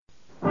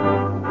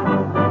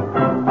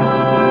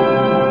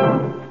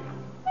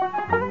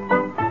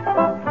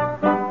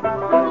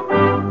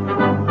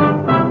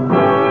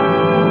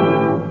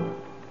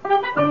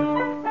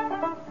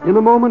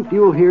a moment,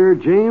 you'll hear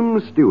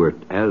James Stewart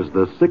as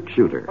the Six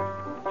Shooter.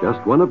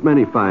 Just one of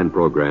many fine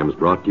programs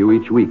brought to you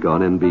each week on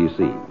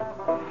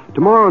NBC.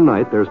 Tomorrow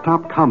night, there's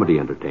top comedy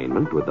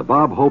entertainment with the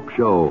Bob Hope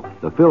Show,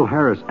 the Phil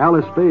Harris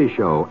Alice Faye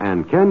Show,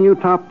 and Can You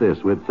Top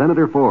This with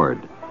Senator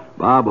Ford.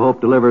 Bob Hope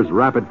delivers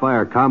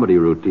rapid-fire comedy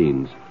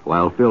routines,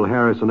 while Phil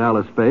Harris and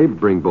Alice Faye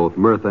bring both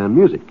mirth and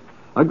music.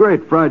 A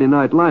great Friday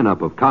night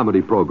lineup of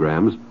comedy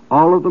programs,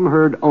 all of them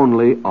heard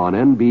only on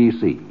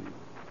NBC.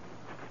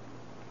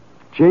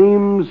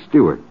 James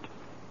Stewart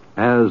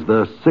as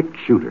the Six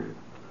Shooter.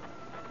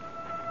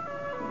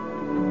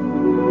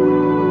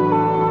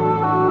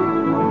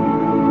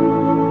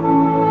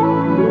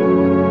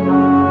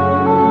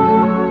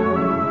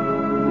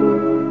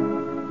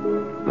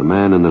 The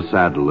man in the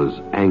saddle is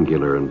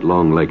angular and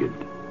long-legged.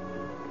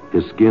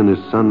 His skin is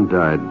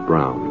sun-dyed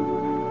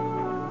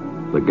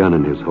brown. The gun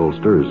in his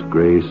holster is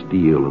gray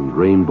steel and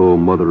rainbow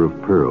mother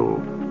of pearl,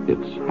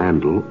 its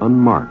handle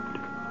unmarked.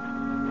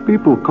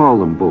 People call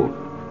them both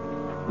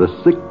the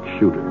Six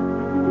Shooter.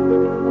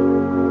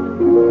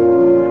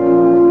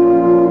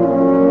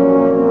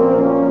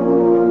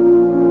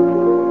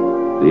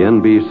 The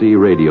NBC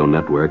Radio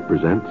Network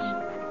presents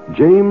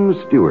James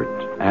Stewart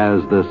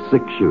as the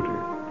Six Shooter,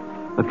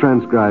 a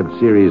transcribed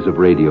series of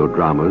radio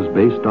dramas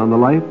based on the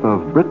life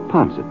of Brett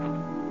Ponsett,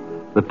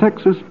 the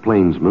Texas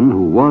plainsman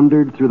who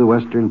wandered through the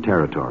Western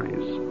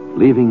Territories,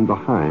 leaving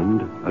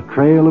behind a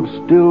trail of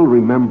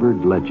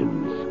still-remembered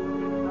legends.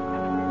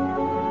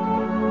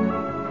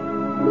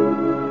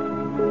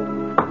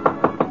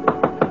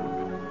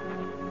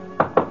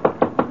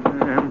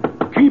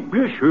 Keep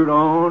your shirt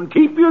on.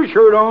 Keep your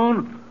shirt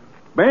on.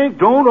 Bank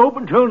don't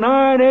open till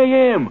 9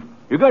 a.m.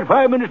 You got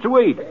 5 minutes to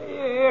wait.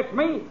 It's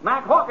me,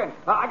 Mac Hawkins.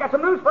 I got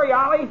some news for you,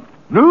 Ollie.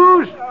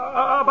 News?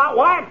 About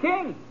Wyatt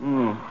King.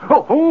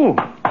 Oh.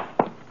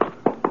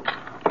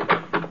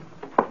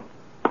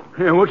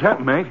 Yeah, what's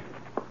happened, Mac?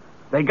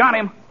 They got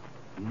him.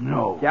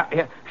 No.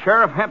 Yeah.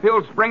 Sheriff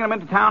Hemphill's bringing him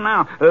into town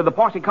now. The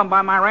posse come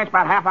by my ranch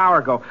about half hour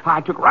ago. I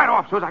took right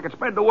off so as I could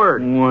spread the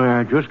word. Well,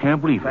 I just can't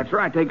believe it. That's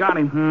right, they got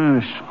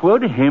him.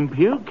 Spud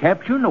Hemphill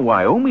capturing a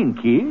Wyoming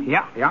kid?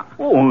 Yeah.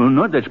 Oh,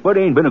 not that Spud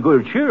ain't been a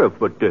good sheriff,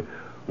 but,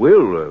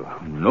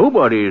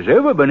 nobody's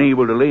ever been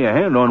able to lay a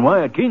hand on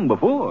Wyatt King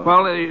before.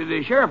 Well,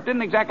 the sheriff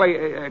didn't exactly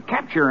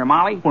capture him,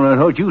 Ollie. Well, I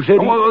thought you said...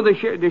 Well,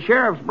 the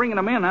sheriff's bringing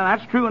him in, and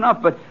that's true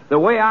enough, but the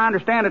way I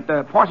understand it,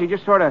 the posse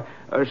just sort of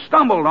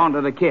stumbled onto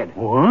the kid.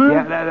 What?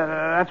 Yeah,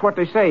 that's what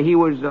they say. He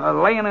was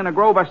laying in a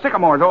grove of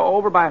sycamores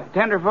over by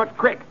Tenderfoot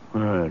Creek.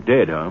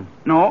 Dead, huh?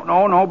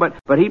 No,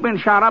 but he'd been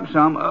shot up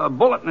some, a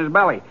bullet in his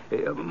belly.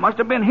 Must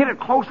have been hit at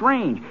close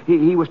range.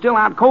 He was still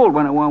out cold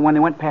when they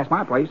went past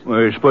my place.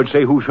 Spud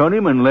say who shot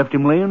him and left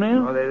him laying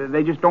there? Well,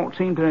 they just don't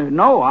seem to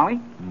know,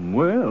 Ollie.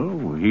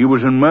 Well, he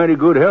was in mighty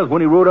good health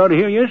when he rode out of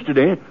here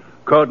yesterday,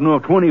 carting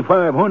off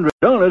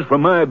 $2,500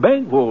 from my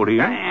bank vault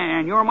here.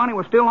 And your money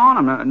was still on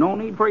him. No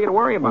need for you to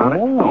worry about it.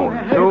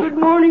 Good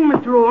morning,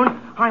 Mr. Owen.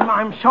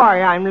 I'm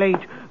sorry I'm late.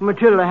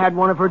 Matilda had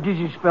one of her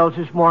dizzy spells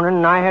this morning,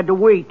 and I had to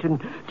wait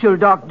until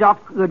Doc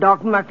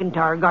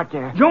McIntyre got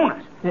there.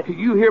 Jonas,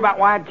 you hear about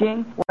Wyatt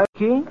King? Wyatt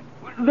King?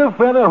 The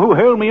fellow who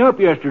held me up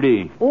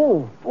yesterday.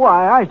 Oh,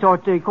 why, I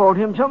thought they called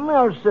him something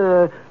else,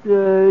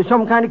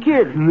 some kind of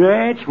kid.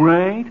 That's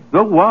right.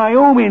 The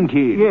Wyoming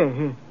kid.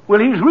 Yeah.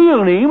 Well, his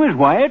real name is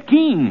Wyatt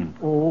King.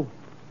 Oh.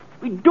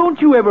 Don't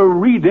you ever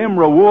read them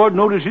reward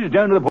notices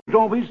down to the post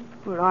office?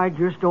 Well, I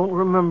just don't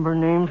remember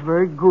names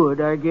very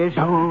good, I guess.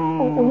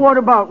 Oh. What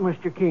about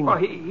Mr. King? Well,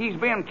 he's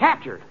been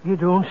captured. You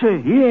don't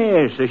say?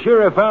 Yes, the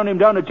sheriff found him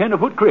down at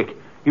Tenderfoot Creek.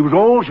 He was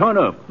all shot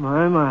up.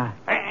 My.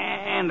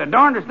 And the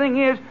darndest thing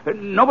is,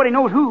 nobody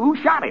knows who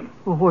shot him.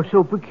 Well, what's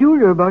so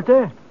peculiar about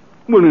that?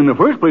 Well, in the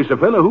first place, the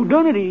fellow who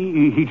done it,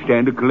 he'd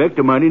stand to collect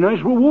a mighty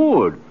nice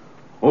reward.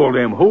 All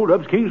them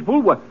hold-ups King's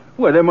pulled, well,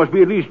 there must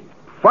be at least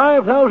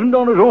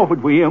 $5,000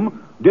 offered for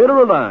him, dead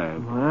or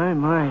alive. My,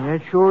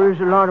 that sure is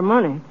a lot of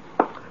money.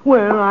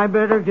 Well, I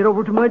better get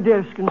over to my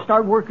desk and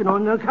start working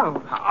on the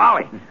account.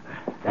 Ollie,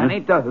 that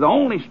ain't the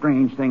only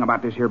strange thing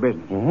about this here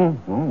business.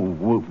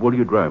 What are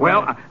you driving?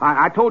 Well,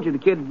 I told you the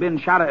kid'd been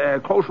shot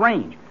at close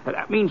range.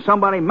 That means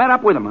somebody met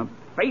up with him,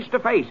 face to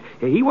face.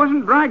 He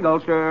wasn't drag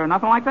gulched or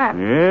nothing like that.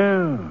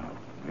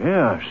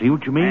 Yeah, I see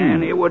what you mean.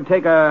 And it would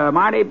take a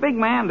mighty big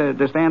man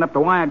to stand up to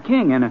Wyatt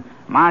King and a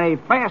mighty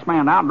fast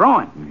man to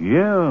outdraw him.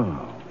 Yeah,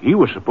 he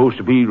was supposed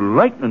to be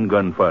lightning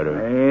gunfighter.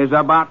 There's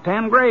about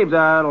 10 graves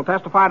that'll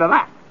testify to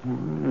that.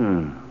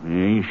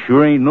 He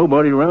sure ain't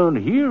nobody around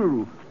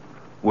here.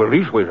 Well,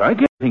 leastways, I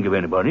can't think of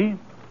anybody.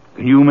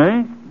 Can you,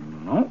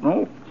 man?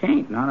 No,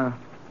 can't. Not a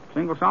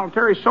single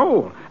solitary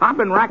soul. I've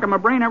been racking my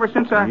brain ever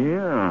since I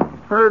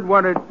heard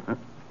what had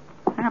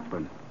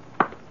happened.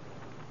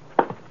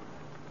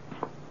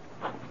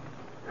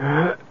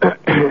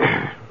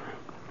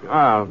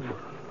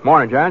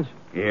 Morning, Judge.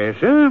 Yes,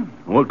 sir.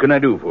 What can I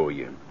do for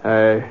you?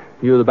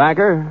 You the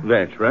banker?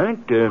 That's right,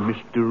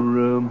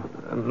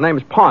 Mr.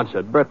 Name's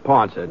Ponsett, Brett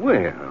Ponsett. Well,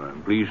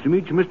 I'm pleased to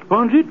meet you, Mr.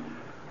 Ponsett.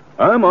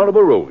 I'm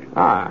Oliver Rowan.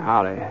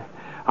 Howdy.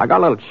 I got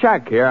a little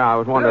check here. I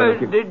was wondering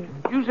if you...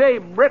 you say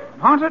Britt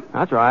Ponsett?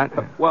 That's right.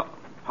 Well,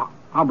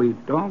 I'll be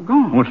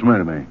doggone. What's the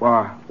matter, man?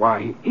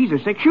 Why, he's a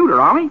six-shooter,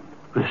 Ollie.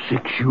 A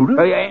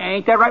six-shooter?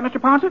 Ain't that right, Mr.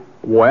 Ponsett?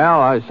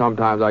 Well,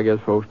 sometimes I guess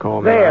folks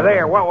call me.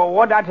 There. Well,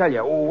 what'd I tell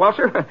you? Well,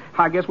 sir,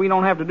 I guess we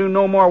don't have to do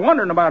no more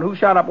wondering about who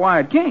shot up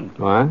Wyatt King.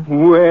 What?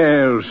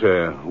 Well,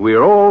 sir,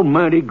 we're all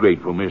mighty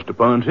grateful, Mr.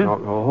 Ponsett.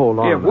 Oh, hold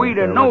on. If we'd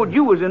have known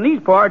you was in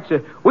these parts,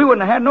 we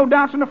wouldn't have had no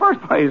doubts in the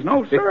first place.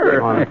 No, sir.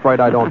 Well, I'm afraid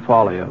I don't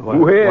follow you.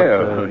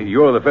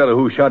 You're the fellow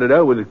who shot it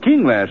out with the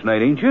King last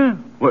night, ain't you?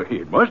 Well,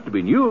 it must have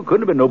been you. It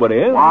couldn't have been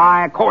nobody else.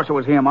 Why, of course it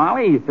was him,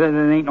 Ollie.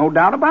 There ain't no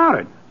doubt about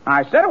it.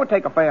 I said it would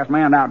take a fast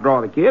man to outdraw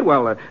the kid.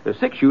 Well, the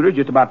six-shooter's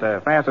just about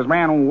the fastest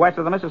man west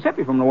of the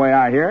Mississippi from the way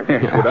I hear it.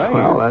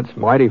 Well, that's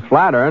mighty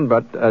flattering,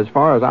 but as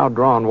far as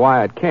outdrawing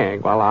Wyatt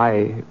King, well,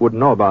 I wouldn't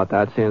know about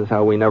that, seeing as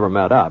how we never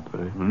met up.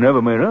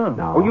 Never met up?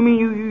 No. Oh, you mean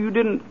you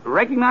didn't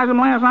recognize him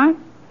last night?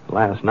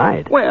 Last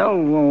night? Well,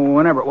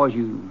 whenever it was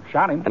you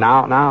shot him.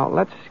 Now,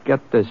 let's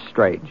get this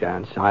straight,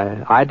 gents.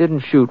 I didn't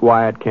shoot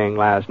Wyatt King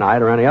last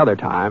night or any other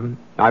time.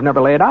 I've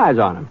never laid eyes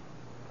on him.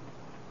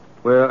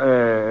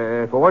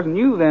 Well, if it wasn't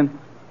you, then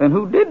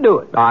who did do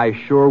it? I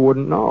sure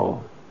wouldn't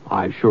know.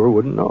 I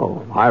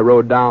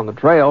rode down the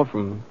trail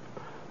from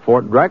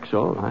Fort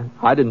Drexel.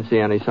 I didn't see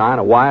any sign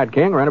of Wyatt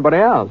King or anybody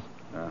else.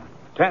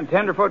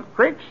 Tenderfoot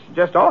Creek's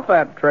just off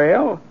that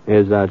trail.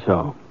 Is that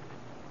so?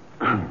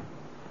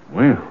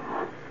 Well,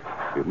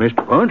 if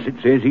Mr.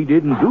 Ponsett says he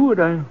didn't do it,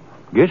 I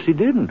guess he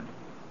didn't.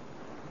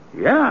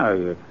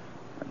 Yeah.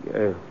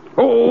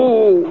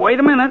 Wait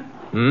a minute.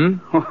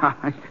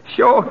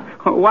 Sure.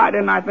 Why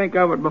didn't I think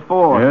of it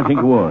before? Yeah, think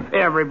of what?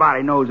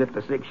 Everybody knows that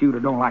the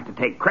six-shooter don't like to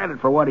take credit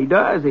for what he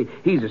does.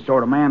 He's the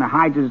sort of man that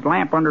hides his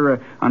lamp under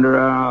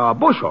a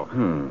bushel.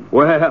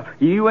 Well,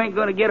 you ain't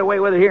going to get away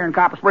with it here in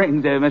Copper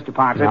Springs, Mr.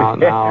 Ponsett.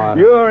 No,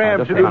 you're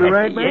absolutely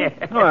right, man.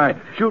 Yeah. Why,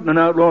 shooting an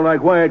outlaw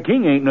like Wyatt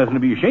King ain't nothing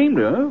to be ashamed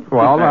of.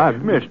 Well,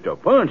 Mr.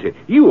 Ponsett,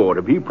 you ought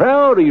to be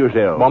proud of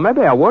yourself. Well,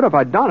 maybe I would if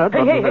I'd done it.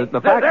 Hey,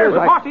 the fact there's is,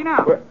 the posse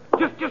now.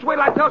 Just wait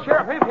till I tell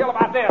Sheriff Hemphill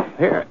about this.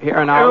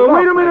 Here now.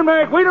 Wait a minute,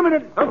 Mac. Wait a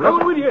minute. I'm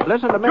coming with you.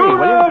 Listen to me, will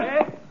you?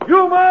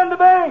 You mind the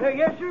bank?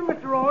 Yes, sir,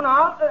 Mr. Rowan.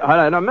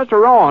 No, Mr.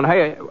 Rowan,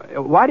 hey,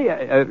 why do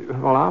you...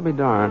 well, I'll be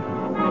darned.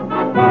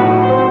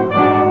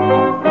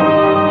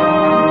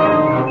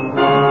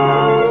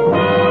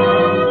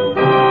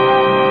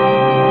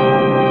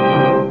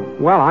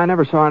 Well, I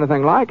never saw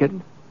anything like it.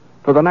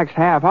 For the next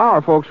half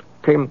hour, folks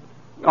came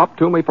up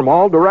to me from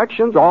all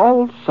directions,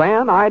 all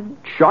saying I'd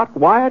shot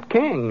Wyatt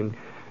King,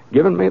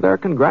 giving me their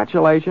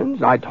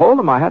congratulations. I told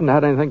them I hadn't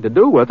had anything to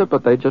do with it,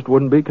 but they just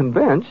wouldn't be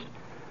convinced.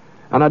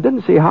 And I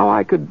didn't see how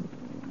I could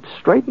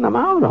straighten them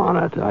out on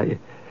it.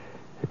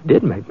 It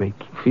did make me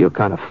feel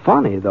kind of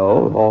funny,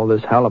 though, all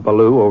this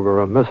hullabaloo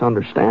over a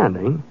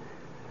misunderstanding.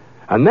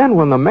 And then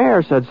when the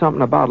mayor said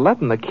something about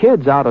letting the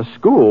kids out of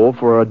school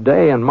for a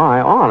day in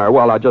my honor,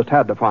 well, I just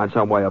had to find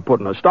some way of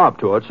putting a stop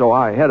to it, so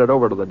I headed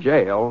over to the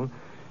jail,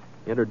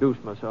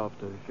 introduced myself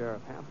to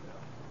Sheriff Hemphill.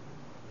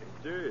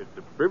 Sir, it's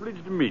a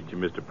privilege to meet you,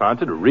 Mr.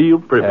 Ponsett. A real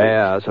privilege.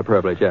 Yeah, it's a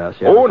privilege, yes.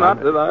 Oh,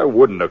 not that I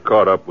wouldn't have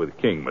caught up with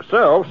King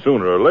myself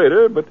sooner or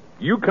later, but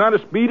you kind of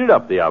speeded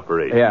up the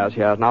operation. Yes.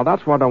 Now,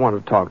 that's what I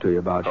wanted to talk to you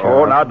about, Sheriff.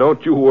 Oh, now,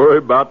 don't you worry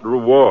about the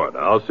reward.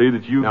 I'll see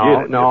that you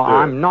get it. No, yes, sir.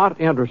 I'm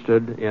not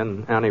interested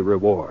in any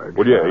reward.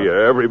 Well,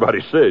 yeah,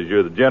 everybody says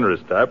you're the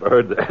generous type. I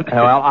heard that.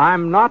 Well,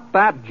 I'm not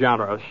that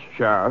generous,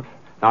 Sheriff.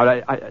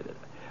 Now,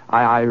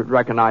 I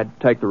reckon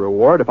I'd take the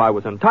reward if I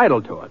was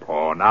entitled to it.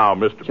 Oh, now,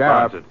 Mr.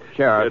 Ponsett.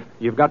 Sheriff,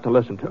 you've got to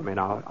listen to me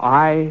now.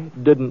 I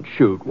didn't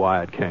shoot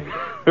Wyatt King.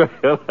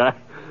 Well,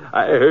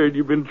 I heard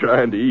you've been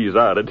trying to ease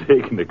out of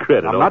taking the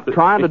credit. I'm not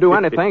trying to do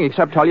anything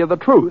except tell you the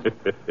truth.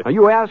 Now,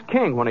 you ask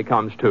King when he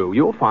comes to.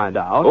 You'll find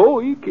out. Oh,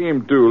 he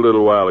came to a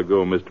little while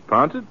ago, Mr.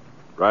 Ponsett.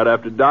 Right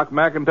after Doc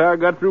McIntyre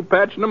got through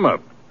patching him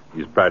up.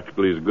 He's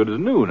practically as good as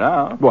new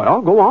now.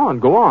 Well, go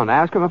on.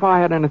 Ask him if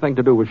I had anything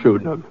to do with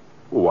shooting him.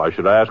 Well, why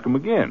should I ask him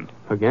again?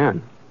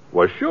 Again?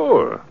 Well,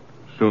 sure.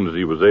 As soon as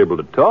he was able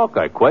to talk,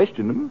 I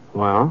questioned him.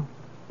 Well?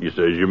 He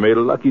says you made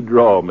a lucky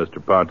draw, Mr.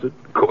 Ponsett.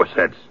 Of course,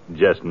 that's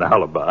just an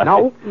alibi.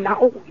 Now,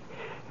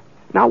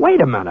 wait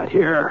a minute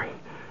here.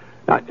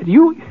 Now,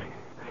 you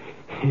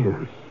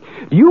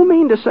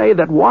mean to say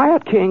that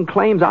Wyatt King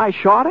claims I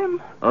shot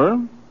him? Huh?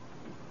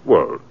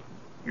 Well,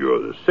 you're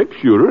the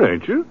six-shooter,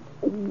 ain't you?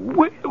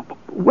 Well,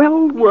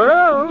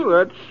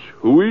 that's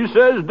who he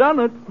says done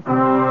it.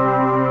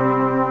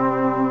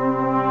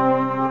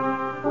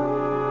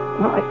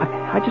 Well,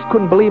 I just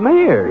couldn't believe my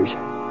ears.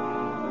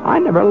 I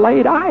never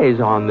laid eyes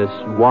on this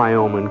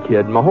Wyoming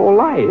kid my whole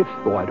life.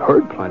 Though I'd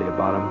heard plenty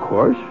about him, of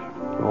course.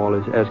 All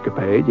his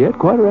escapades. He had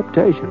quite a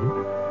reputation.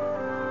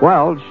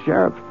 Well,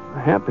 Sheriff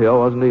Hemphill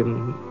wasn't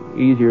even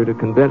easier to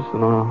convince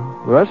than the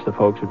rest of the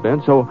folks had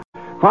been. So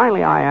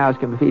finally I asked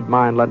him if he'd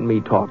mind letting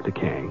me talk to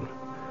King.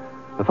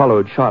 The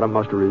fellow who'd shot him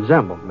must have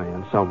resembled me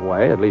in some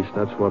way. At least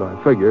that's what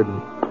I figured. And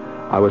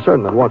I was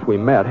certain that once we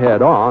met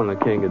head on, the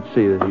King would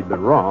see that he'd been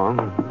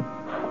wrong.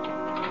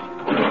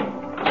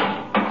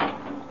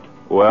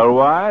 Well,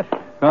 Wyatt?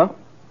 Huh?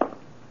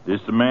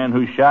 This the man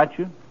who shot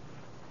you?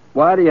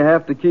 Why do you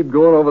have to keep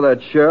going over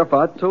that, Sheriff?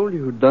 I told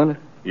you who done it.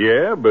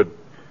 Yeah, but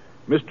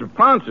Mr.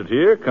 Ponset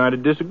here kind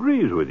of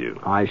disagrees with you.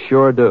 I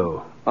sure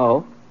do.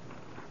 Oh?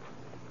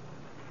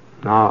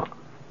 Now,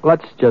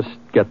 let's just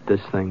get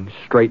this thing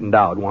straightened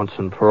out once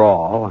and for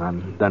all,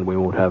 and then we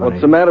won't have any...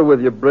 What's the matter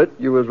with you, Britt?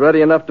 You was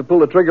ready enough to pull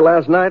the trigger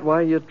last night. Why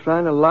are you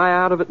trying to lie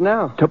out of it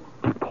now? To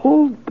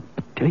pull...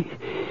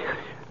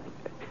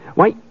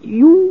 Why,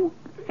 you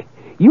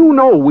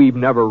know we've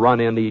never run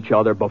into each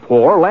other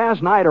before,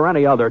 last night or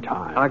any other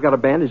time. I got a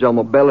bandage on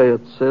my belly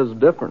that says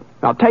different.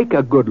 Now, take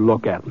a good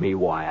look at me,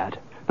 Wyatt.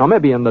 Now,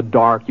 maybe in the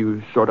dark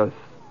you sort of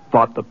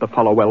thought that the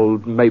fellow, well,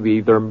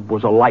 maybe there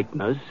was a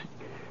likeness.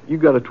 You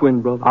got a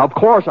twin brother. Of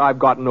course I've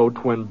got no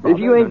twin brother.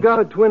 If you ain't got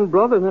a twin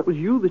brother, then it was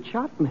you that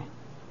shot me.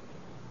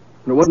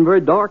 And it wasn't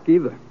very dark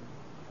either.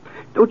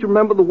 Don't you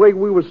remember the way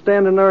we were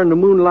standing there in the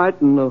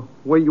moonlight and the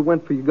way you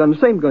went for your gun? The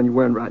same gun you're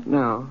wearing right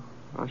now.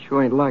 I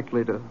sure ain't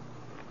likely to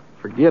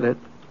forget it.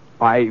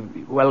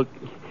 Well,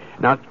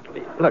 now,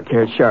 look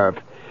here, Sheriff.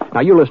 Now,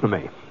 you listen to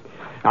me.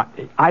 Now,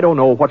 I don't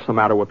know what's the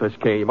matter with this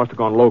kid. He must have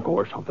gone loco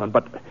or something,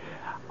 but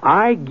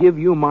I give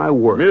you my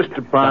word.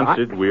 Mr.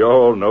 Ponset, we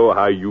all know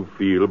how you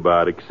feel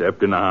about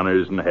accepting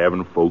honors and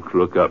having folks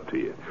look up to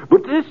you.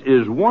 But this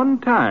is one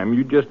time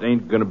you just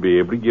ain't going to be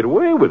able to get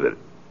away with it.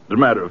 As a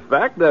matter of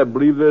fact, I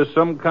believe there's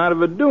some kind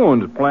of a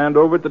doings planned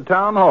over at the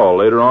town hall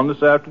later on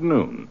this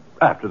afternoon.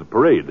 After the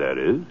parade, that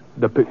is.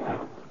 The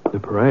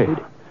parade?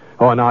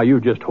 Oh, now, you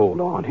just hold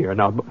on here.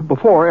 Now,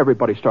 before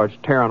everybody starts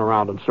tearing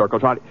around in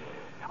circles, I'd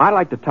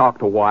like to talk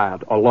to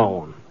Wyatt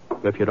alone,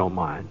 if you don't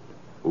mind.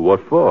 What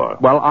for?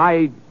 Well,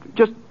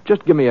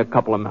 Just give me a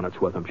couple of minutes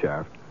with him,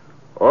 Sheriff.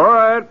 All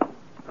right,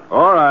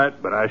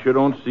 but I sure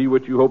don't see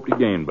what you hope to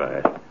gain by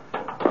it.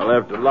 I'll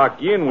have to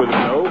lock you in with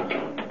him, though.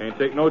 Can't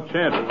take no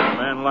chances with a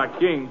man like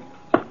King.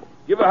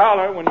 Give a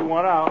holler when you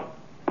want out.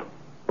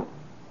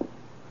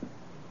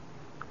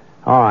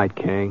 All right,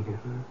 King.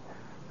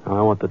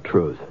 I want the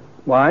truth.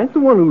 Well, I ain't the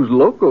one who's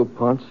loco,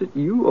 Ponset.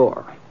 You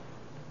are.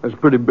 That's a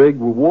pretty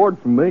big reward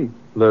for me.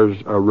 There's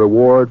a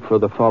reward for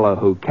the fellow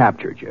who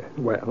captured you.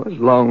 Well, as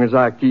long as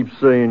I keep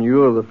saying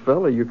you're the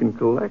fella you can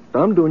collect,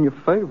 I'm doing you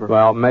a favor.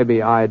 Well,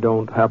 maybe I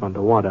don't happen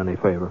to want any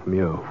favor from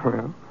you.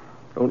 Well,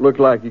 don't look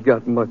like you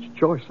got much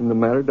choice in the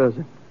matter, does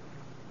it?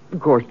 Of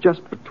course,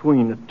 just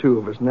between the two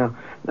of us. Now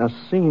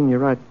seeing you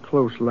right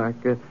close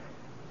like it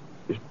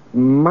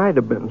might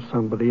have been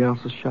somebody else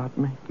that shot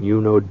me. You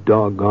know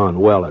doggone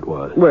well it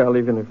was. Well,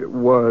 even if it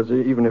was,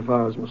 even if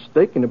I was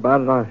mistaken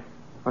about it,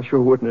 I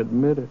sure wouldn't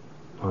admit it.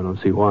 I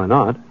don't see why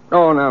not.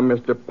 Oh, now,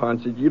 Mr.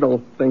 Ponset, you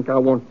don't think I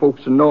want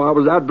folks to know I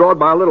was outdrawed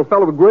by a little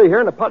fellow with gray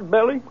hair and a pot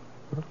belly?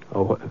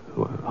 Oh,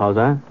 how's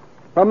that?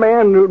 A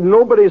man who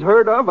nobody's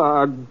heard of,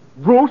 a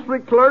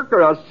grocery clerk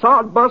or a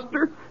sod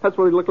buster. That's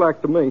what he looked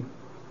like to me.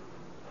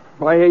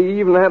 Why, he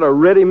even had a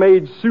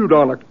ready-made suit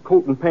on, a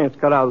coat and pants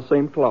cut out of the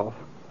same cloth.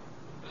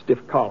 Stiff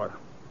collar.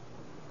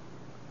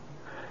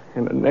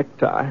 And a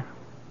necktie.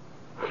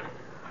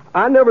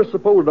 I never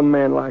supposed a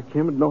man like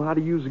him would know how to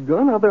use a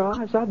gun.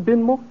 Otherwise, I'd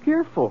been more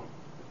careful.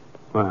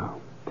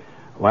 Well,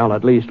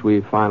 at least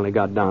we finally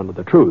got down to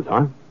the truth,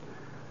 huh?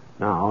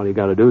 Now, all you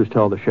got to do is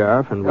tell the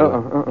sheriff and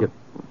we'll get...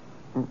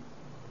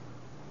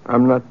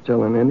 I'm not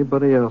telling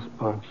anybody else,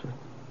 Ponset.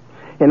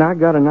 And I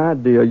got an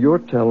idea your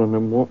telling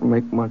them won't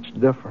make much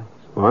difference.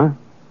 What?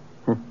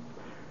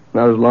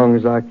 Not as long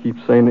as I keep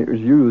saying it was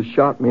you that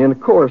shot me. And, of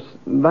course,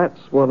 that's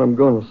what I'm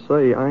going to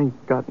say. I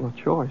ain't got no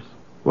choice.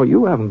 Well,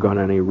 you haven't got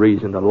any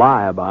reason to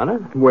lie about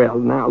it. Well,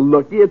 now,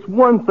 look, it's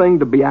one thing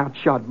to be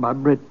outshot by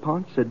Britt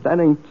Ponset. That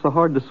ain't so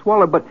hard to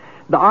swallow. But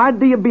the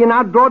idea of being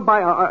outdrawed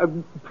by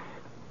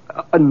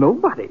a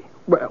nobody,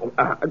 well,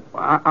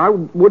 I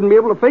wouldn't be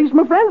able to face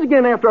my friends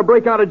again after I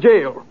break out of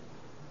jail.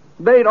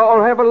 They'd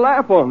all have a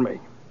laugh on me.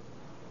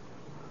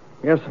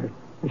 Yes, sir.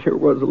 It sure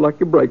was a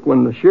lucky break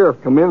when the sheriff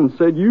come in and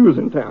said you was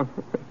in town.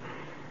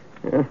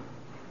 Yeah.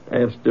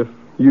 Asked if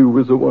you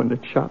was the one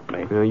that shot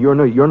me. You're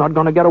not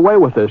going to get away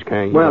with this,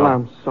 King. Well,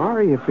 I'm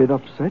sorry if it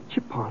upset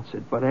you,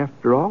 Ponset, but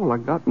after all, I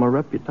got my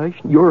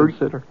reputation to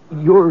consider.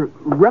 Your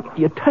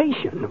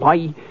reputation?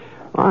 Why,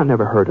 I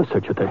never heard of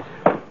such a thing.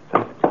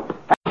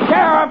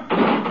 Sheriff,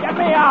 get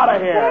me out of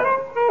here.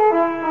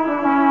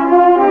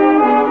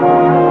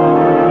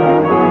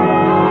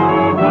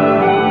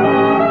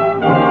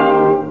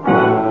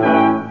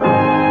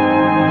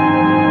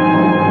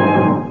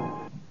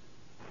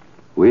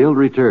 We'll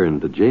return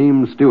to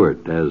James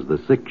Stewart as the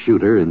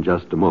six-shooter in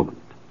just a moment.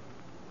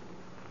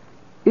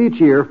 Each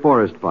year,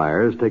 forest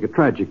fires take a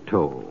tragic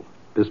toll,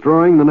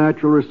 destroying the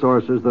natural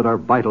resources that are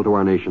vital to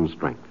our nation's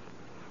strength.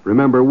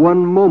 Remember,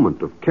 one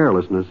moment of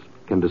carelessness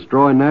can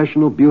destroy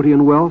national beauty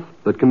and wealth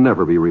that can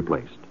never be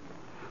replaced.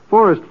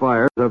 Forest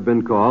fires have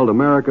been called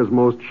America's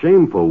most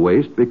shameful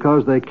waste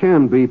because they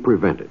can be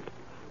prevented.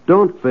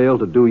 Don't fail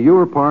to do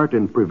your part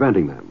in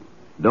preventing them.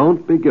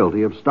 Don't be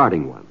guilty of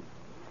starting one.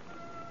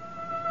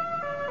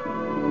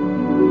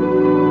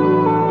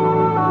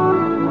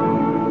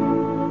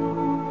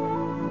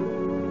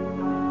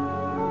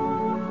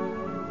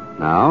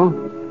 Now,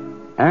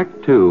 Act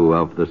Act Two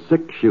of The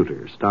Six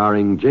Shooter,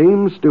 starring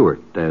James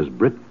Stewart as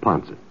Britt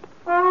Ponsett.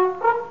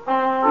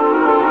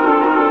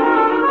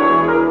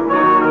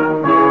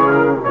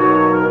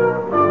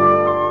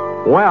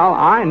 Well,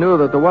 I knew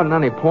that there wasn't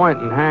any point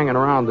in hanging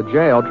around the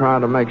jail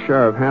trying to make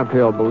Sheriff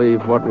Hemphill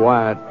believe what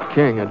Wyatt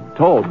King had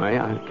told me.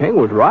 King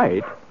was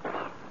right.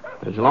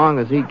 As long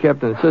as he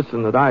kept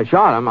insisting that I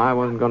shot him, I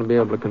wasn't going to be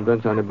able to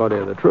convince anybody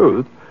of the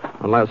truth,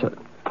 unless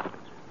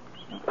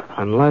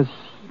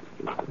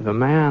the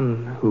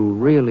man who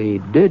really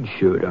did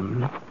shoot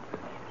him.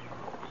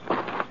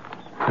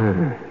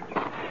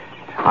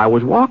 I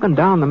was walking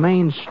down the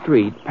main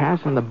street,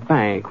 passing the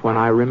bank, when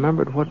I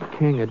remembered what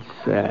King had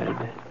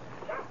said.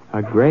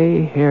 A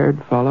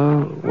gray-haired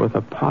fellow with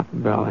a pot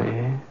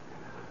belly,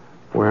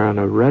 wearing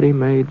a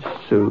ready-made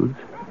suit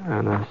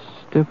and a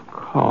stiff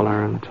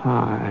collar and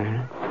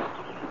tie.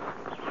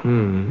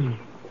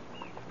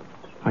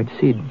 I'd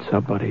seen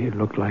somebody who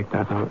looked like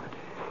that. I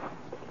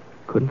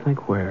couldn't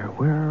think where.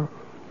 Where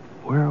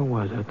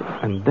was it?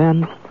 And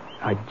then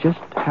I just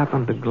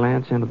happened to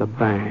glance into the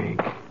bank.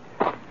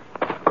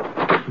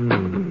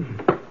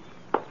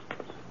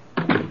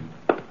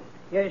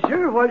 Yes,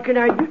 sir. What can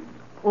I do?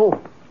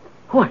 Oh.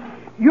 What?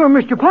 You're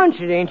Mr.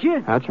 Ponsett, ain't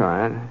you? That's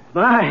right.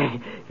 My,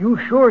 you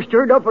sure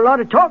stirred up a lot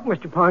of talk,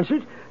 Mr.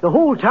 Ponsett. The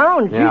whole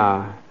town.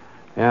 Yeah,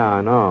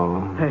 I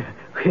know.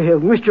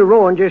 Mr.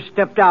 Rowan just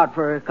stepped out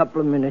for a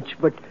couple of minutes,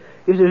 but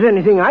if there's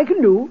anything I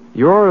can do...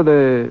 You're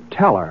the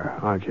teller,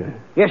 aren't you?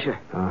 Yes, sir.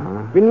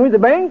 Uh-huh. Been with the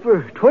bank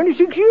for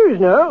 26 years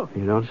now.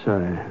 You don't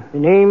say. The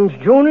name's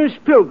Jonas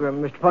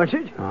Pilgrim, Mr.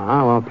 Ponsett.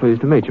 Well,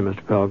 pleased to meet you,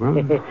 Mr.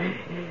 Pilgrim.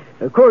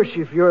 Of course,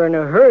 if you're in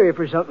a hurry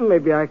for something,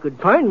 maybe I could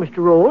find Mr.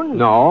 Rowan.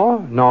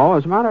 No.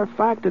 As a matter of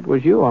fact, it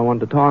was you I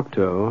wanted to talk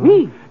to.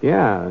 Me?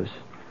 Yes.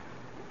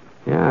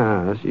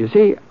 You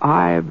see,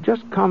 I've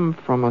just come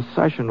from a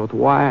session with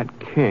Wyatt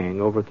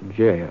King over at the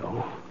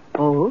jail.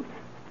 Oh?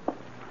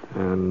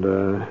 And,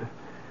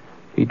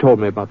 he told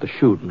me about the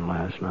shooting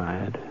last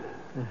night.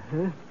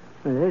 Uh-huh.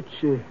 Well,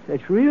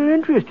 that's real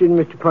interesting,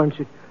 Mr.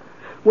 Ponsett.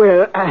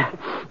 Well,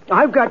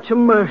 I've got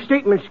some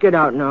statements to get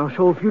out now,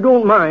 so if you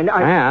don't mind,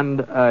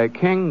 And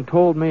King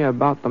told me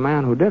about the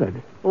man who did it.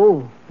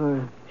 Oh,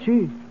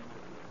 see.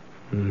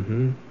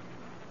 Mm-hmm.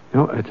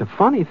 It's a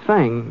funny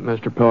thing,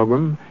 Mr.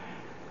 Pilgrim.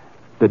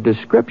 The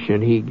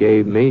description he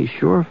gave me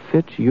sure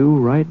fits you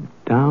right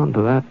down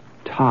to that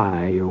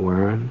tie you're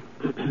wearing.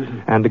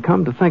 And to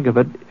come to think of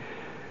it,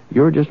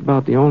 you're just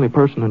about the only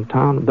person in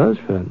town that does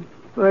fit.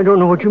 I don't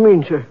know what you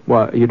mean, sir.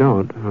 Well, you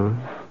don't, huh?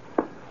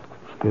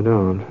 You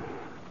don't.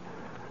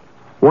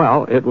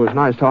 Well, it was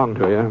nice talking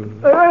to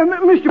you.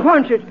 Mr.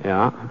 Ponsett.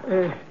 Yeah?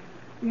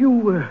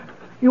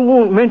 You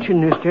won't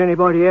mention this to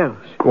anybody else.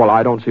 Well,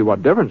 I don't see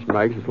what difference it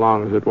makes as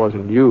long as it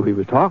wasn't you he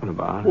was talking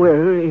about. Well,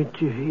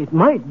 it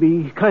might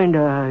be kind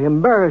of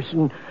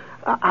embarrassing.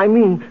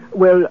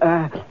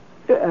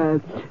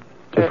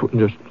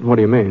 Just what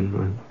do you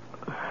mean?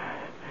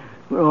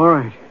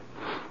 Well,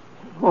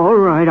 all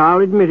right, I'll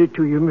admit it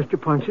to you, Mr.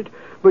 Ponsett.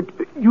 But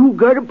you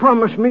got to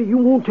promise me you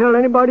won't tell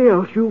anybody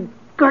else. You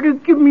got to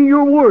give me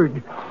your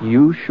word.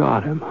 You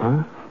shot him,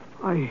 huh?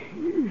 I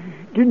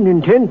didn't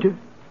intend to.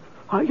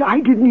 I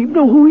didn't even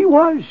know who he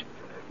was.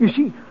 You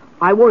see,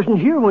 I wasn't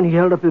here when he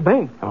held up the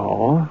bank.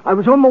 Oh? I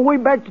was on my way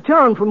back to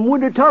town from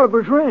Widow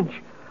Tolliver's ranch.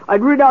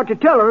 I'd rid out to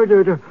tell her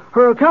that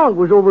her account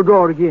was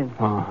overdrawn again.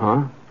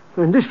 Uh-huh.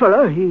 And this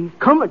fella, he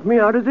come at me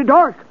out of the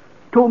dark.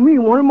 Told me he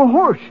wanted my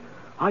horse.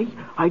 I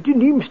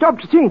didn't even stop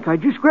to think. I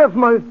just grabbed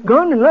my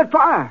gun and let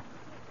fire.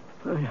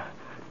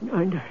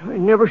 I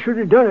never should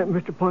have done it,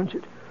 Mr.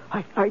 Ponsett.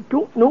 I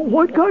don't know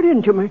what got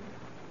into me.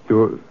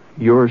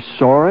 You're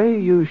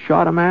sorry you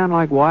shot a man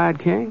like Wyatt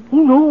King?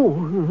 No,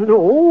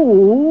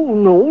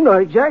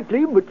 not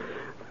exactly, but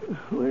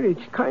well,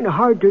 it's kind of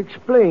hard to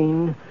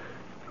explain.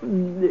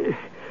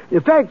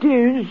 The fact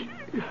is,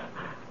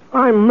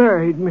 I'm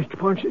married, Mr.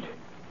 Ponsett.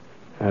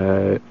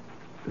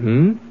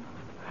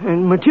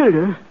 And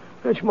Matilda,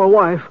 that's my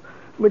wife,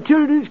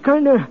 Matilda's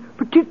kind of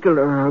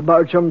particular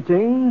about some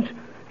things.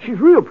 She's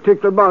real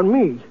particular about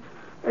me.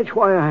 That's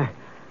why I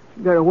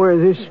gotta wear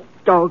this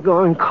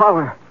doggone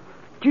collar.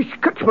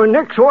 Just cuts my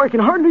neck so I can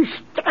hardly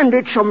stand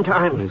it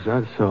sometimes. Is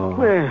that so?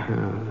 Yeah.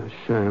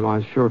 Shame.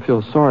 I sure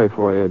feel sorry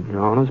for you,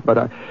 Jonas,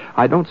 but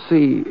I don't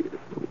see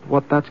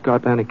what that's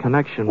got any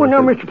connection with...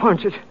 Well, now, Mr.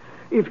 Ponsett,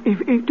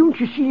 if don't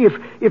you see,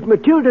 if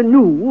Matilda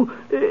knew,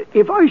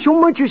 if I so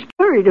much as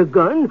carried a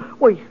gun,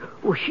 well,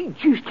 she'd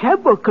just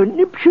have a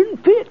conniption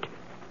fit.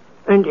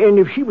 And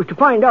if she was to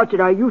find out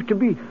that I used to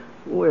be,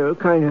 well,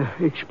 kind of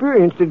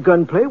experienced at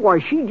gunplay, why,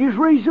 she'd just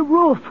raise the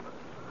roof.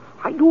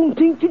 I don't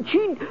think that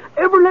she'd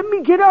ever let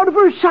me get out of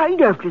her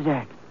sight after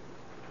that.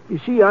 You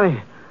see,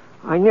 I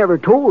never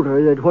told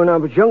her that when I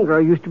was younger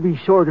I used to be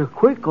sort of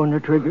quick on the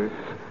trigger.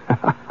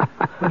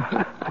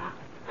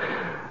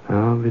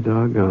 I'll be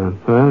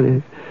doggone.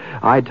 Well,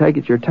 I take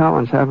it your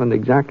talents haven't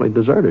exactly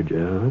deserted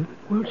you, huh?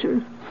 Well,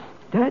 sir,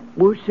 that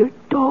was the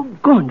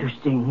doggonest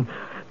thing.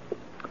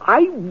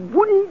 I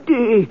wouldn't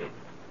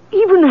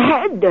even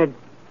had that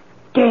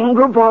dang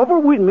revolver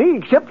with me,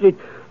 except that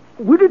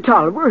Widow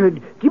Tolliver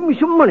had given me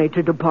some money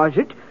to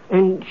deposit,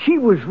 and she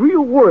was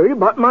real worried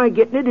about my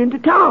getting it into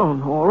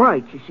town. All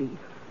right, you see.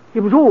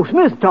 It was old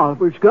Smith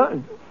Tolliver's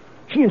gun.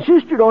 She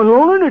insisted on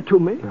loaning it to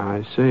me.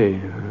 I see.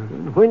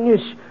 When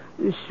this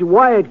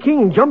Wyatt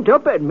King jumped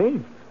up at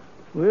me,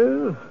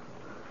 well,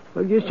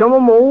 I guess some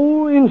of my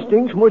old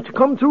instincts must have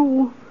come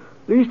through.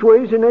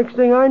 Leastways, the next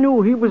thing I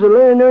knew, he was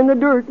laying there in the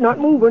dirt, not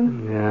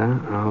moving. Yeah,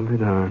 I'll be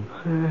darned.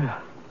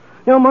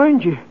 Now,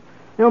 mind you,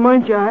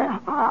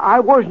 I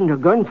wasn't a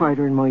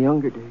gunfighter in my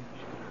younger days.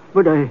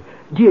 But I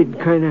did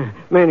kind of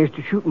manage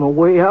to shoot my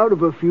way out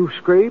of a few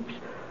scrapes.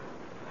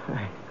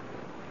 I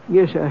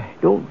guess I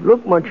don't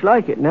look much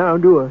like it now,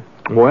 do I?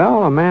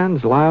 Well, a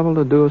man's liable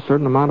to do a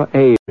certain amount of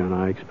aging,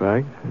 I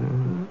expect.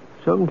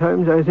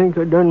 Sometimes I think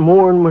I've done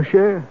more than my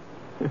share.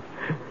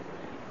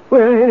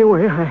 Well,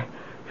 anyway, I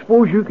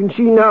suppose you can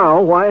see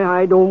now why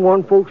I don't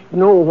want folks to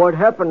know what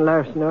happened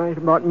last night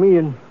about me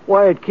and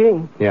Wyatt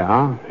King.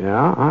 Yeah,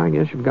 I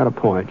guess you've got a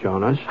point,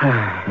 Jonas.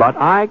 But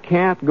I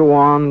can't go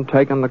on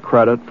taking the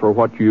credit for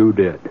what you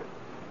did.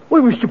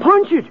 Well, Mr.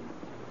 Punchett,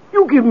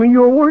 you give me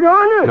your word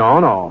on it.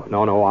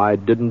 No, I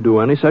didn't do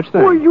any such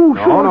thing. Well, you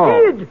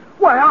sure did.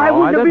 Why, I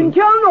wouldn't have been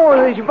telling all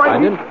this if I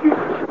didn't.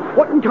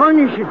 What in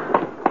tarnation?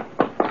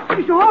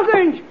 Mr.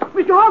 Hawkins,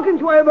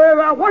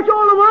 what's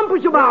all the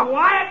rumpus about?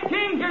 Wyatt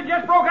King here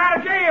just broke out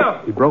of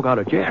jail. He broke out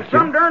of jail?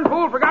 Some darn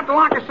fool forgot to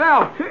lock his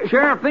cell.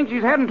 Sheriff thinks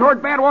he's heading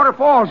toward Badwater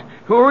Falls.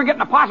 We're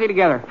getting a posse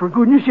together. For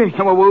goodness sake.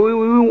 Well, we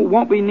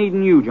won't be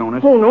needing you,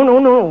 Jonas. Oh,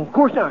 no. Of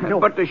course not. No.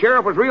 But the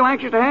sheriff was real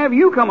anxious to have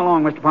you come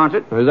along, Mr.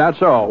 Ponset. Is that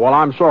so? Well,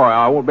 I'm sorry.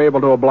 I won't be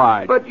able to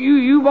oblige. But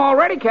you've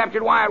already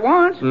captured Wyatt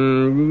once.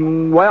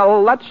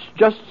 Well, let's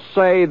just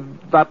say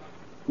that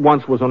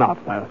once was enough.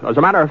 As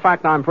a matter of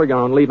fact, I'm figuring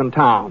on leaving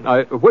town.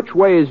 Which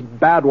way is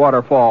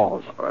Badwater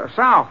Falls?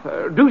 South.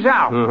 Due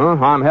south.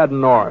 I'm heading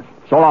north.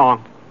 So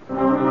long.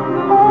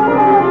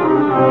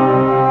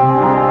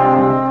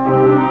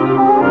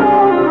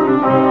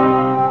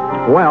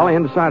 Well,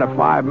 inside of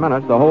 5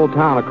 minutes, the whole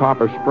town of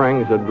Copper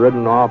Springs had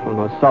ridden off in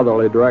a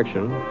southerly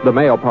direction. The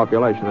male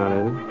population, that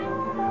is.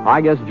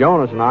 I guess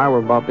Jonas and I were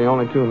about the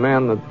only two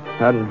men that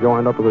hadn't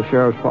joined up with the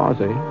sheriff's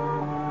posse.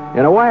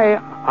 In a way,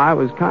 I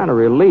was kind of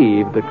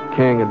relieved that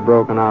King had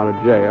broken out of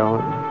jail.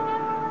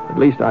 At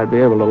least I'd be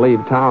able to leave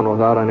town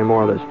without any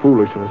more of this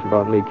foolishness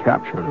about me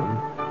capturing him.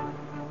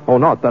 Oh,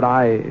 not that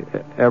I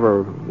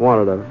ever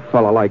wanted a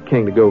fellow like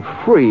King to go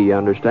free, you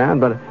understand,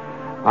 but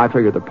I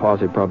figured the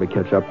posse would probably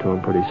catch up to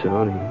him pretty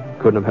soon. He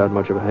couldn't have had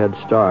much of a head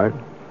start.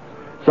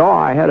 So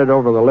I headed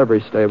over to the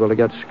livery stable to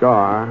get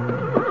Scar.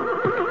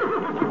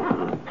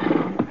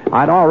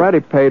 I'd already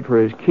paid for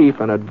his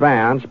keep in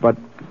advance, but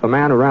the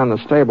man who ran the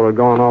stable had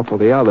gone off with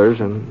the others,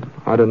 and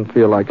I didn't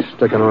feel like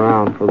sticking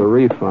around for the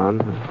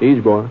refund. Easy,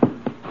 boy.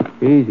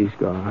 Easy,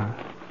 Scar.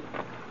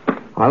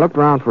 I looked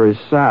around for his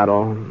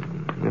saddle.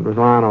 It was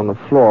lying on the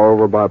floor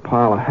over by a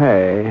pile of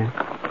hay.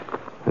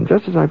 And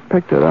just as I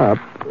picked it up,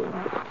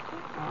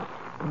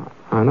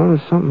 I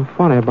noticed something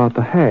funny about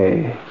the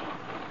hay.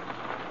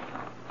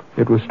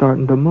 It was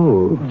starting to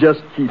move.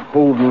 Just keep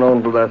holding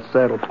on to that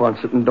saddle,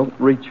 Ponset, and don't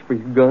reach for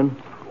your gun.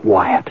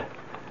 Wyatt.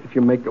 If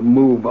you make a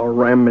move, I'll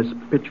ram this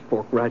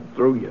pitchfork right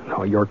through you.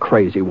 Oh, you're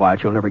crazy,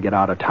 Wyatt. You'll never get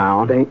out of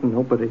town. There ain't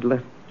nobody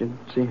left in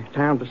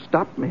town to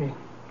stop me,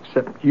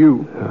 except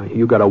you.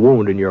 You got a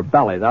wound in your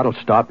belly. That'll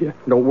stop you.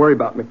 Don't worry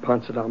about me,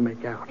 Ponset. I'll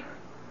make out.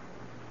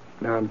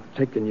 Now I'm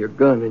taking your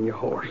gun and your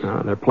horse.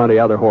 There are plenty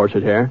other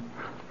horses here.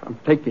 I'm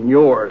taking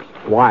yours.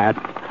 Wyatt.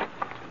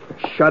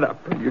 Shut up,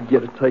 or you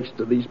get a taste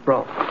of these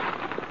problems.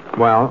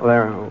 Well,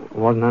 there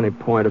wasn't any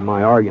point of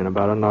my arguing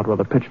about it, not with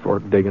a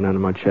pitchfork digging into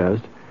my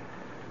chest.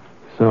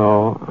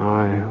 So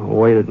I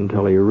waited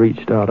until he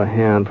reached out a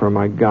hand for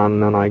my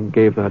gun, and I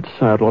gave that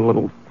saddle a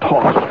little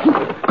toss.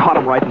 Caught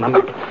him right in the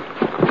neck.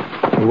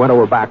 He went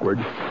over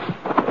backwards.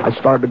 I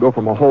started to go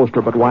for my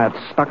holster, but Wyatt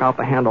stuck out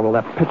the handle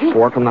of that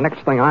pitchfork, and the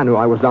next thing I knew,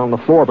 I was down the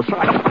floor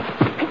beside him.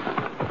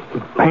 He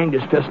banged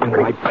his fist into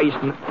my face,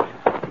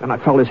 and I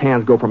felt his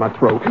hands go for my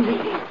throat.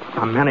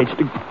 I managed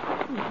to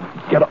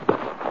get up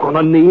on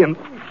a knee and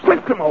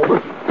flipped him over.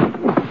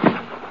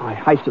 I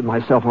hoisted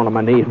myself onto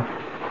my knee,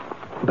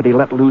 but he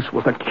let loose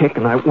with a kick,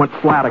 and I went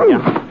flat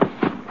again.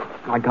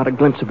 I got a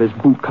glimpse of his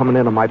boot coming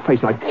into my face,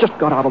 and I just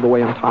got out of the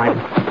way in time.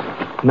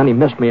 And then he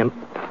missed me and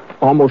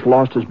almost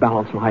lost his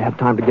balance, and I had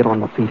time to get on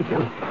my feet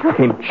again.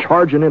 Came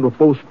charging in with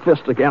both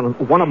fists again,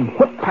 and one of them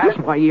whipped past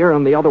my ear,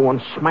 and the other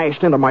one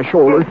smashed into my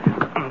shoulder,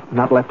 and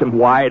that left him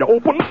wide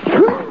open.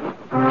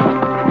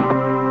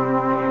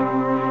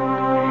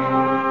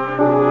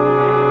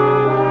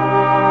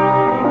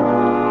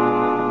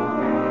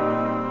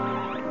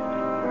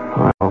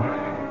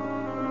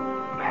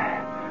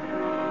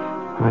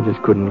 I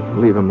just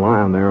couldn't leave him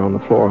lying there on the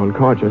floor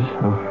unconscious.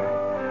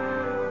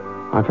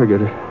 I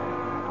figured it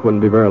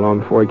wouldn't be very long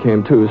before he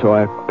came to, so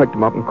I picked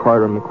him up and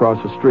carted him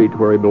across the street to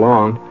where he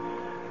belonged.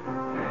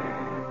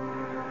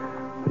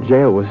 The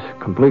jail was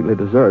completely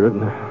deserted,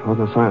 and there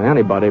wasn't a sign of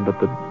anybody, but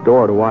the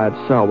door to Wyatt's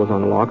cell was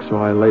unlocked, so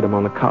I laid him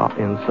on the cot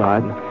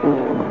inside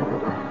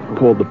and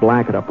pulled the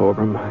blanket up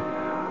over him.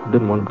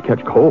 didn't want him to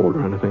catch cold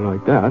or anything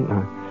like that. And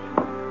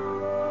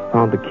I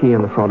found the key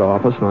in the front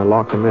office, and I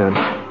locked him in.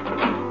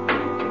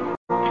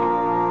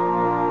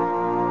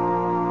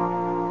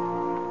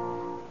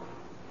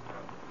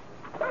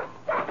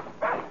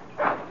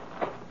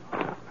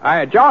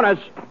 Hey, Jonas.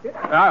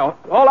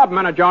 Hold up a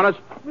minute, Jonas.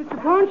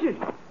 Mr. Ponce,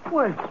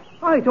 why,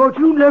 I thought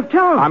you'd left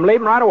town. I'm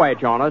leaving right away,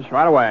 Jonas,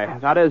 right away.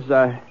 That is,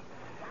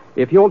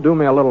 if you'll do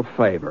me a little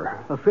favor.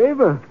 A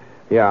favor?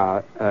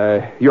 Yeah,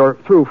 you're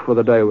through for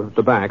the day with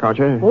the bank, aren't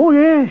you? Oh,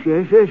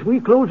 yes. We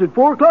close at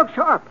 4 o'clock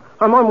sharp.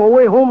 I'm on my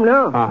way home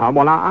now. Uh-huh.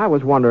 Well, I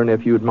was wondering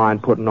if you'd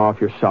mind putting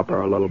off your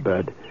supper a little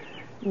bit.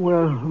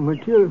 Well,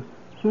 Matilda...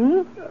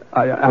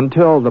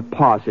 Until the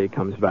posse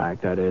comes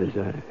back, that is.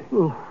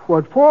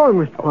 What for,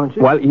 Mr. Ponce?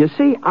 Well, you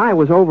see, I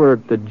was over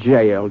at the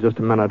jail just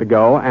a minute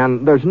ago,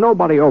 and there's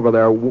nobody over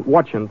there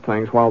watching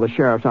things while the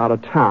sheriff's out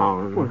of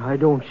town. Well, I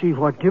don't see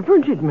what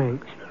difference it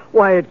makes.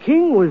 Wyatt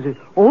King was the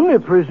only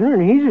prisoner,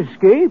 and he's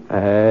escaped.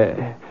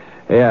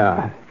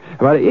 Yeah.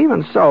 But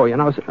even so,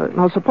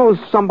 now suppose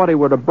somebody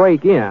were to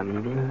break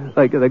in.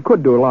 They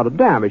could do a lot of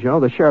damage,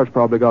 The sheriff's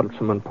probably got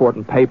some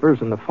important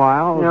papers in the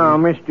file. No,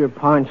 Mr.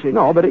 Ponce.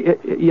 No, but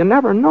you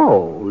never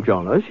know,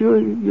 Jonas.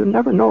 You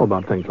never know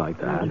about things like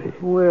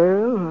that.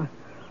 Well,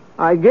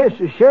 I guess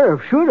the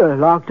sheriff should have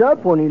locked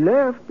up when he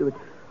left, but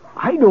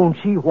I don't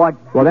see what...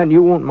 Well, then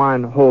you won't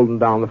mind holding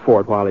down the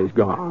fort while he's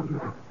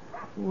gone.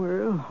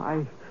 Well,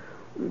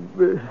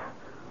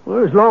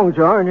 Well, as long as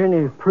there aren't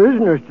any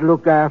prisoners to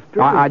look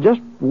after. I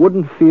just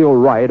wouldn't feel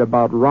right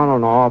about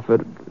running off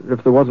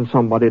if there wasn't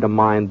somebody to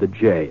mind the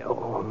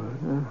jail.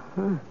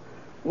 Uh-huh.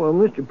 Well,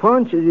 Mr.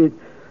 Ponce, it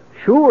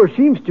sure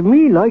seems to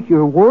me like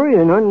you're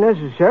worrying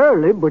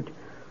unnecessarily, but...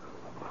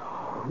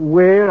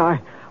 Well,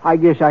 I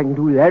guess I can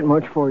do that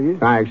much for you.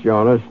 Thanks,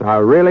 Jonas. I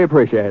really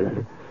appreciate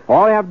it.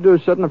 All you have to do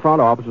is sit in the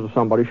front office until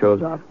somebody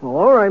shows up.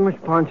 All right,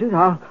 Mr. Ponce.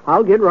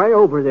 I'll get right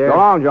over there. So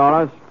long,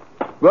 Jonas.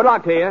 Good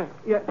luck to you.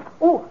 Yeah.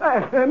 Oh,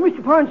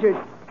 Mr. Ponce.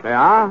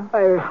 Yeah?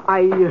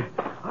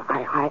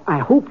 I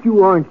hope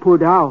you aren't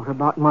put out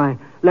about my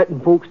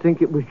letting folks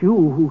think it was you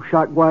who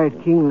shot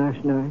Wyatt King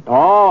last night.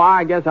 Oh,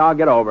 I guess I'll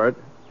get over it.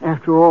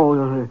 After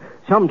all,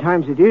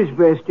 sometimes it is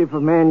best if a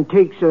man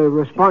takes a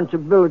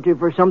responsibility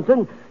for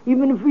something,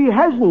 even if he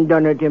hasn't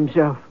done it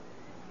himself.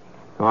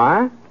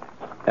 What?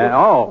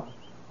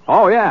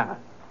 Oh, yeah.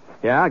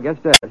 Yeah, I guess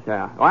that.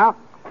 Yeah. Well,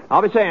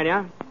 I'll be seeing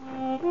you.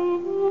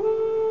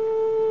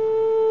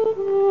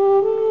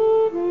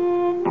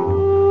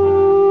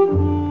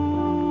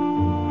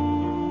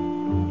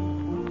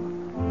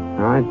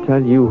 I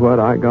tell you what,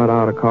 I got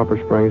out of Copper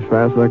Springs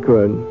fast as I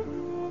could.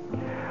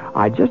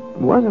 I just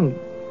wasn't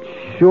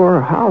sure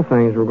how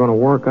things were going to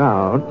work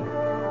out.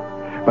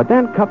 But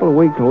then a couple of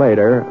weeks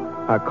later,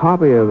 a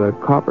copy of the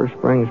Copper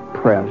Springs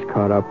Press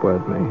caught up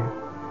with me.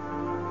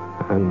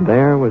 And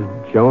there was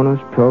Jonas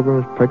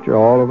Pilgrim's picture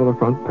all over the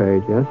front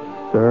page. Yes,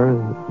 sir.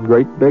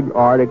 Great big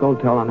article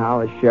telling how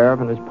the sheriff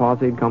and his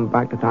posse had come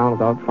back to town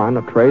without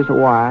finding a trace of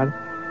Wyatt.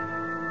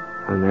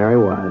 And there he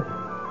was,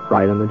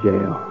 right in the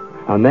jail.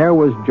 And there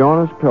was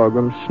Jonas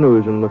Pilgrim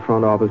snoozing in the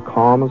front office,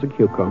 calm as a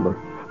cucumber.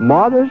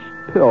 Modest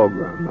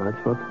Pilgrim,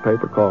 that's what the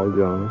paper called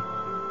Jonas.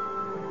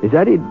 He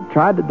said he'd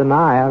tried to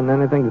deny having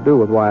anything to do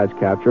with Wyatt's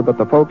capture, but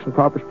the folks in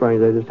Copper Springs,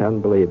 they just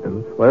hadn't believed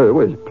him. Well, it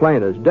was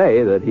plain as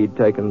day that he'd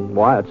taken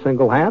Wyatt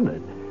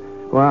single-handed.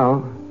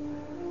 Well,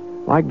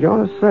 like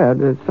Jonas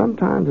said,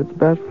 sometimes it's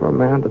best for a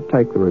man to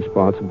take the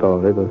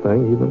responsibility of the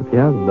thing, even if he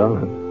hasn't done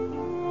it.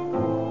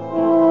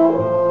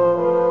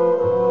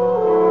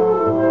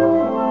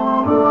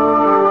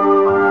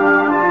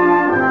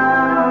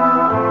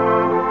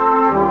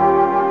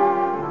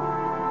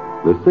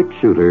 The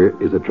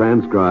Six-Shooter is a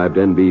transcribed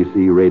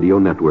NBC Radio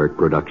Network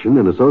production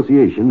in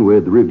association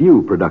with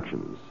Review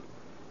Productions.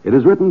 It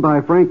is written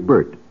by Frank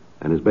Burt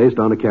and is based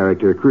on a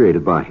character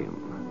created by him.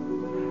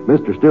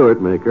 Mr.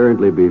 Stewart may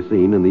currently be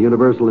seen in the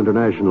Universal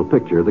International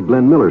picture, The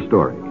Glenn Miller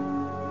Story.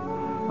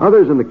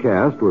 Others in the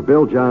cast were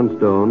Bill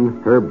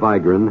Johnstone, Herb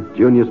Vigran,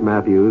 Junius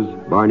Matthews,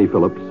 Barney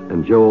Phillips,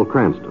 and Joel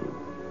Cranston.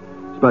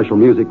 Special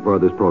music for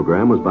this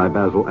program was by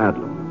Basil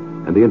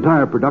Adlam, and the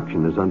entire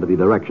production is under the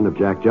direction of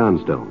Jack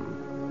Johnstone.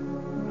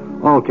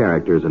 All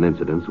characters and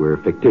incidents were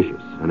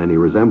fictitious, and any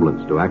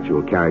resemblance to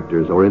actual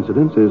characters or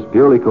incidents is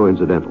purely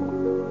coincidental.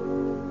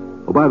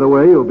 Oh, by the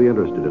way, you'll be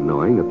interested in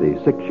knowing that the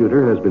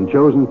Six-Shooter has been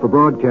chosen for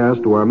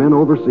broadcast to our men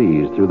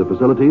overseas through the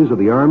facilities of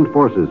the Armed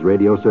Forces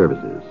Radio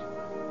Services.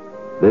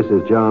 This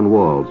is John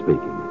Wall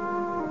speaking.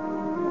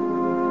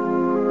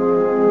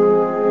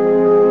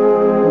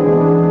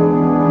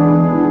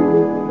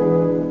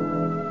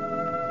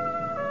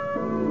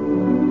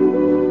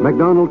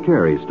 MacDonald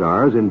Carey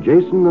stars in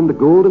Jason and the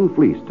Golden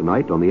Fleece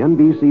tonight on the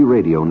NBC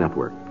Radio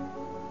Network.